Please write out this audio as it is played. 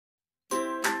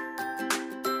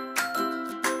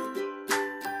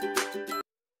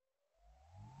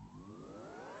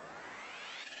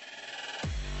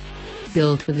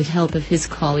built with the help of his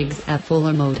colleagues at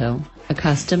Fuller Moto, a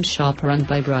custom shop run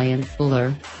by Brian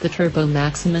Fuller. The Turbo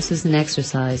Maximus is an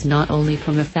exercise not only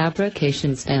from a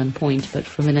fabrication standpoint but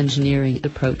from an engineering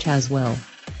approach as well.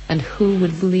 And who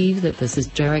would believe that this is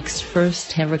Derek's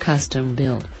first ever custom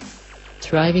build?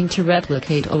 Striving to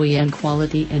replicate OEM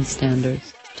quality and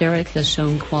standards, Derek has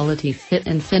shown quality fit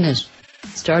and finish.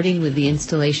 Starting with the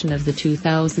installation of the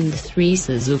 2003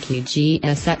 Suzuki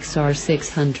GSX-R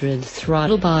 600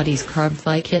 throttle body's carb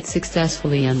fly kit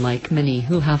successfully, unlike many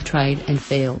who have tried and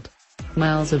failed.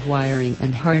 Miles of wiring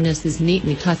and harnesses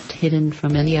neatly tucked hidden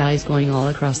from any eyes going all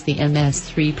across the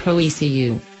MS3 Pro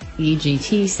ECU.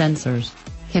 EGT sensors.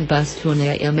 Can bus to an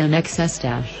AM/XS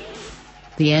dash.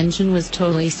 The engine was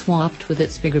totally swapped with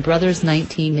its bigger brother's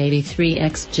 1983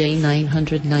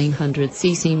 XJ900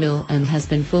 900cc mill and has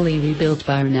been fully rebuilt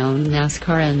by renowned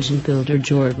NASCAR engine builder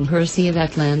Jordan Hersey of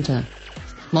Atlanta.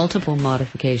 Multiple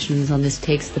modifications on this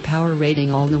takes the power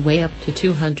rating all the way up to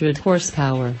 200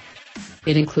 horsepower.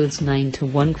 It includes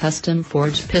 9-to-1 custom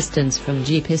forged pistons from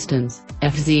G Pistons,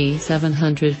 FZ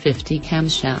 750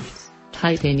 camshafts,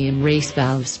 titanium race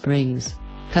valve springs,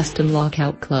 custom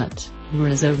lockout clutch,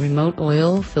 Marisa remote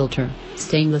oil filter,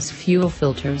 stainless fuel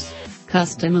filters,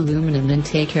 custom aluminum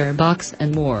intake air box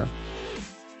and more.